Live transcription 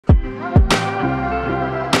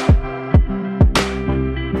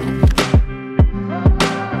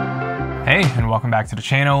welcome back to the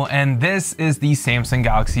channel, and this is the Samsung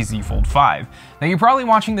Galaxy Z Fold5. Now you're probably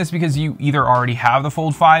watching this because you either already have the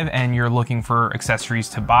Fold 5 and you're looking for accessories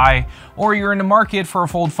to buy, or you're in the market for a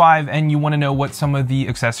Fold 5 and you want to know what some of the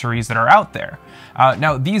accessories that are out there.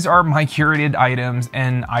 Now these are my curated items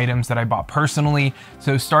and items that I bought personally.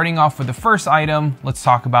 So starting off with the first item, let's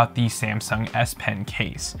talk about the Samsung S Pen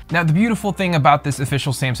case. Now the beautiful thing about this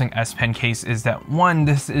official Samsung S Pen case is that one,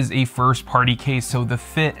 this is a first party case, so the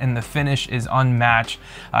fit and the finish is unmatched.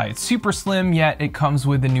 It's super slim, yet it comes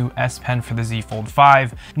with the new S Pen for the Z Fold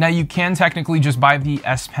 5. Now you can technically just buy the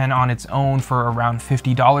S Pen on its own for around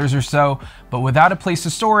 $50 or so, but without a place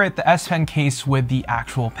to store it, the S Pen case with the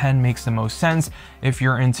actual pen makes the most sense if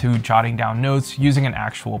you're into jotting down notes using an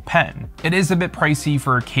actual pen. It is a bit pricey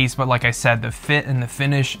for a case, but like I said, the fit and the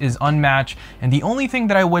finish is unmatched, and the only thing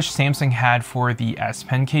that I wish Samsung had for the S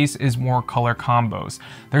Pen case is more color combos.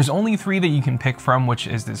 There's only 3 that you can pick from, which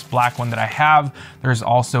is this black one that I have, there's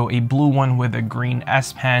also a blue one with a green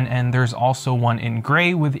S Pen, and there's also one in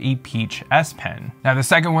gray with a peach S Pen. Now the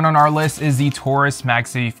second one on our list is the Taurus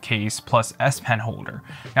MagSafe case plus S Pen holder.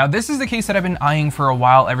 Now this is the case that I've been eyeing for a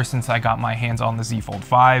while, ever since I got my hands on the Z Fold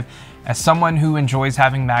 5. As someone who enjoys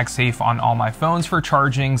having MagSafe on all my phones for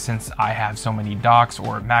charging, since I have so many docks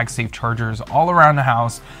or MagSafe chargers all around the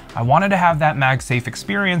house, I wanted to have that MagSafe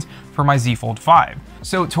experience for my Z Fold 5.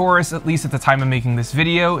 So Taurus, at least at the time of making this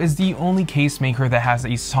video, is the only case maker that has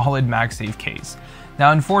a solid MagSafe case.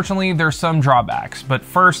 Now unfortunately there's some drawbacks, but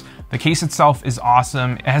first, the case itself is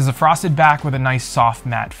awesome. It has a frosted back with a nice soft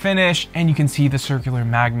matte finish, and you can see the circular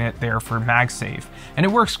magnet there for MagSafe, and it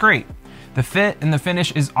works great. The fit and the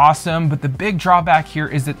finish is awesome, but the big drawback here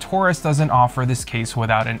is that Taurus doesn't offer this case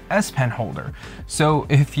without an S Pen holder. So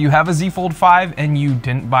if you have a Z Fold 5 and you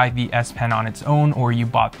didn't buy the S Pen on its own, or you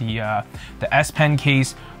bought the S Pen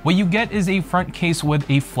case, what you get is a front case with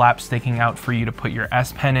a flap sticking out for you to put your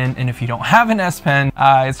S Pen in, and if you don't have an S Pen,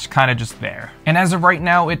 it's kind of just there. And as of right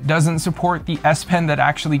now, it doesn't support the S Pen that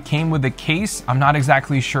actually came with the case. I'm not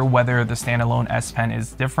exactly sure whether the standalone S Pen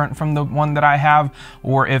is different from the one that I have,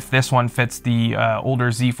 or if this one fits the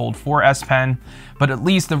older Z Fold 4 S Pen, but at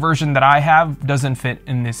least the version that I have doesn't fit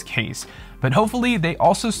in this case. But hopefully they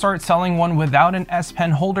also start selling one without an S Pen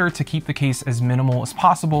holder to keep the case as minimal as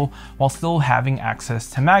possible while still having access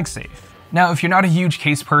to MagSafe. Now, if you're not a huge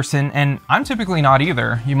case person, and I'm typically not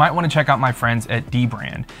either, you might want to check out my friends at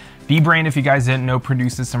Dbrand. Dbrand, if you guys didn't know,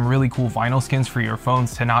 produces some really cool vinyl skins for your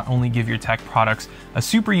phones to not only give your tech products a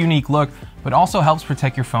super unique look, but also helps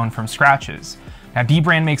protect your phone from scratches. Now,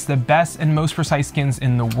 Dbrand makes the best and most precise skins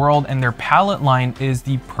in the world, and their palette line is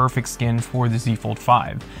the perfect skin for the Z Fold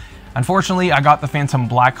 5. Unfortunately, I got the Phantom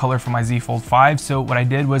Black color for my Z Fold 5, so what I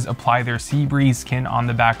did was apply their Sea Breeze skin on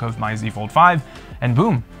the back of my Z Fold 5, and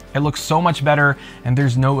boom, it looks so much better, and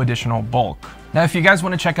there's no additional bulk. Now, if you guys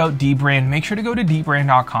want to check out Dbrand, make sure to go to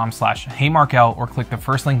dbrand.com/heymarkel or click the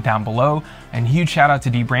first link down below, and huge shout out to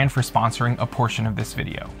Dbrand for sponsoring a portion of this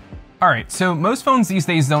video. Alright, so most phones these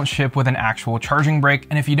days don't ship with an actual charging brick,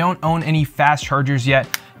 and if you don't own any fast chargers yet,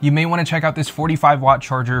 you may want to check out this 45-watt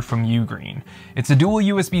charger from Ugreen. It's a dual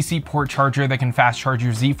USB-C port charger that can fast charge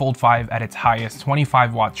your Z Fold 5 at its highest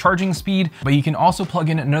 25-watt charging speed, but you can also plug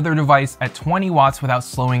in another device at 20 watts without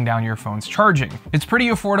slowing down your phone's charging. It's pretty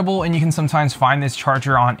affordable, and you can sometimes find this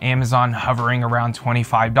charger on Amazon hovering around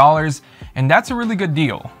 $25, and that's a really good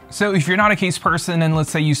deal. So if you're not a case person, and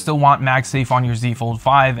let's say you still want MagSafe on your Z Fold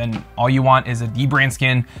 5 and all you want is a Dbrand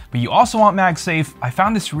skin, but you also want MagSafe, I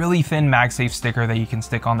found this really thin MagSafe sticker that you can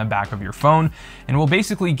stick on the back of your phone, and will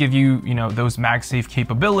basically give you, those MagSafe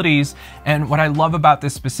capabilities. And what I love about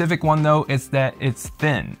this specific one though is that it's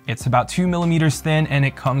thin. It's about 2 millimeters thin, and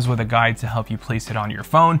it comes with a guide to help you place it on your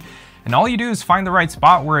phone. And all you do is find the right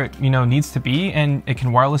spot where it needs to be, and it can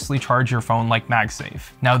wirelessly charge your phone like MagSafe.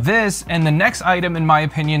 Now this and the next item, in my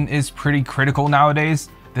opinion, is pretty critical nowadays.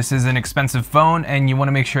 This is an expensive phone, and you want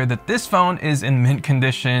to make sure that this phone is in mint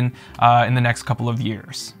condition in the next couple of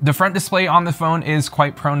years. The front display on the phone is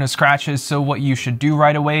quite prone to scratches, so what you should do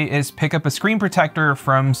right away is pick up a screen protector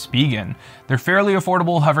from Spigen. They're fairly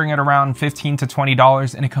affordable, hovering at around $15 to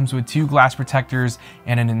 $20, and it comes with 2 glass protectors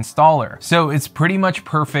and an installer. So it's pretty much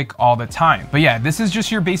perfect all the time. But yeah, this is just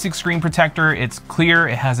your basic screen protector. It's clear,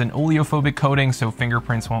 it has an oleophobic coating, so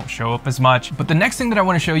fingerprints won't show up as much. But the next thing that I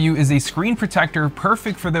want to show you is a screen protector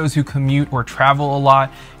perfect for those who commute or travel a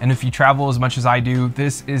lot, and if you travel as much as I do,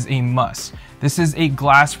 this is a must. This is a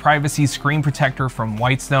glass privacy screen protector from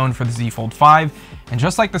Whitestone for the Z Fold5. And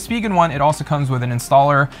just like the Spigen one, it also comes with an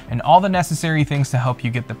installer and all the necessary things to help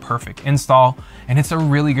you get the perfect install. And it's a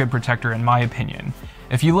really good protector in my opinion.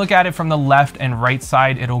 If you look at it from the left and right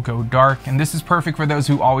side, it'll go dark. And this is perfect for those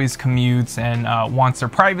who always commutes and wants their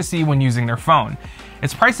privacy when using their phone.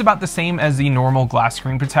 It's priced about the same as the normal glass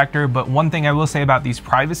screen protector, but one thing I will say about these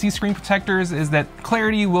privacy screen protectors is that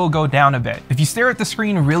clarity will go down a bit. If you stare at the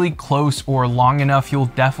screen really close or long enough, you'll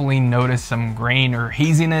definitely notice some grain or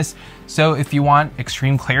haziness. So if you want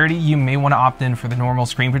extreme clarity, you may want to opt in for the normal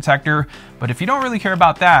screen protector, but if you don't really care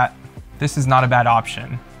about that, this is not a bad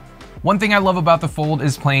option. One thing I love about the Fold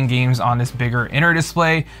is playing games on this bigger inner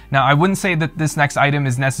display. Now, I wouldn't say that this next item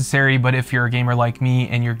is necessary, but if you're a gamer like me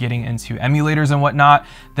and you're getting into emulators and whatnot,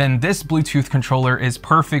 then this Bluetooth controller is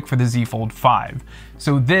perfect for the Z Fold5.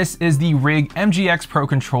 So this is the Rig MGX Pro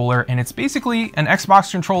controller, and it's basically an Xbox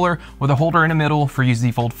controller with a holder in the middle for your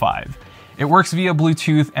Z Fold5. It works via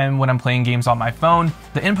Bluetooth, and when I'm playing games on my phone,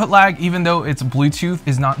 the input lag, even though it's Bluetooth,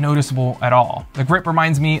 is not noticeable at all. The grip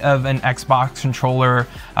reminds me of an Xbox controller.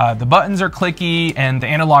 The buttons are clicky and the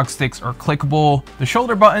analog sticks are clickable. The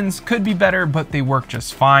shoulder buttons could be better, but they work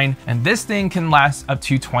just fine. And this thing can last up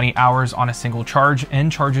to 20 hours on a single charge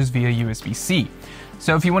and charges via USB-C.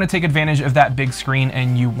 So if you want to take advantage of that big screen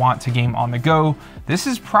and you want to game on the go, this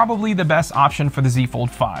is probably the best option for the Z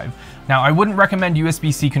Fold5. Now, I wouldn't recommend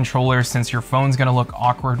USB-C controllers since your phone's going to look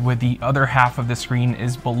awkward with the other half of the screen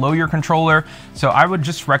is below your controller, so I would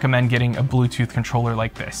just recommend getting a Bluetooth controller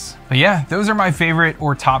like this. But yeah, those are my favorite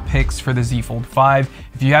or top picks for the Z Fold5.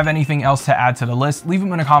 If you have anything else to add to the list, leave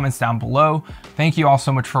them in the comments down below. Thank you all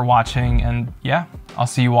so much for watching, and yeah, I'll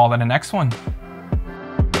see you all in the next one.